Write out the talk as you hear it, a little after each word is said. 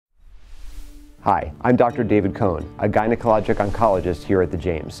Hi, I'm Dr. David Cohn, a gynecologic oncologist here at the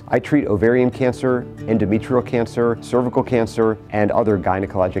James. I treat ovarian cancer, endometrial cancer, cervical cancer, and other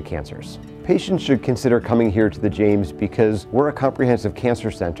gynecologic cancers. Patients should consider coming here to the James because we're a comprehensive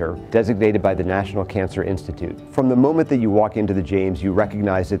cancer center designated by the National Cancer Institute. From the moment that you walk into the James, you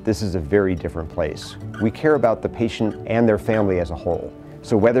recognize that this is a very different place. We care about the patient and their family as a whole.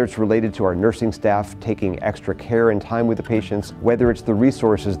 So whether it's related to our nursing staff taking extra care and time with the patients, whether it's the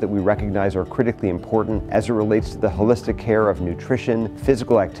resources that we recognize are critically important as it relates to the holistic care of nutrition,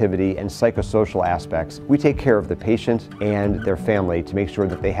 physical activity, and psychosocial aspects, we take care of the patient and their family to make sure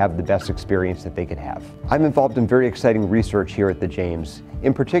that they have the best experience that they could have. I'm involved in very exciting research here at the James.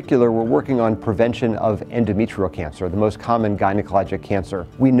 In particular, we're working on prevention of endometrial cancer, the most common gynecologic cancer.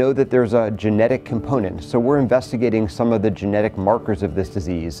 We know that there's a genetic component, so we're investigating some of the genetic markers of this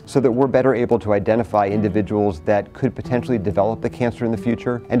disease so that we're better able to identify individuals that could potentially develop the cancer in the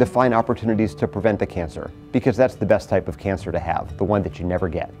future and to find opportunities to prevent the cancer, because that's the best type of cancer to have, the one that you never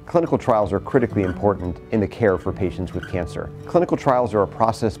get. Clinical trials are critically important in the care for patients with cancer. Clinical trials are a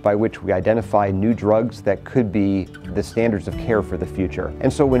process by which we identify new drugs that could be the standards of care for the future.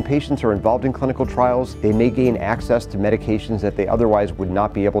 And so when patients are involved in clinical trials, they may gain access to medications that they otherwise would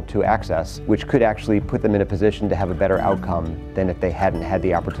not be able to access, which could actually put them in a position to have a better outcome than if they hadn't had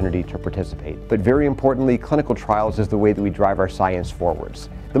the opportunity to participate. But very importantly, clinical trials is the way that we drive our science forwards.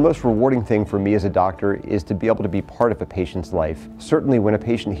 The most rewarding thing for me as a doctor is to be able to be part of a patient's life. Certainly when a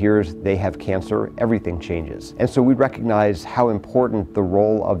patient hears they have cancer, everything changes. And so we recognize how important the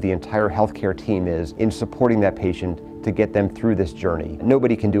role of the entire healthcare team is in supporting that patient to get them through this journey.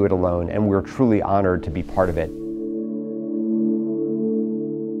 Nobody can do it alone, and we're truly honored to be part of it.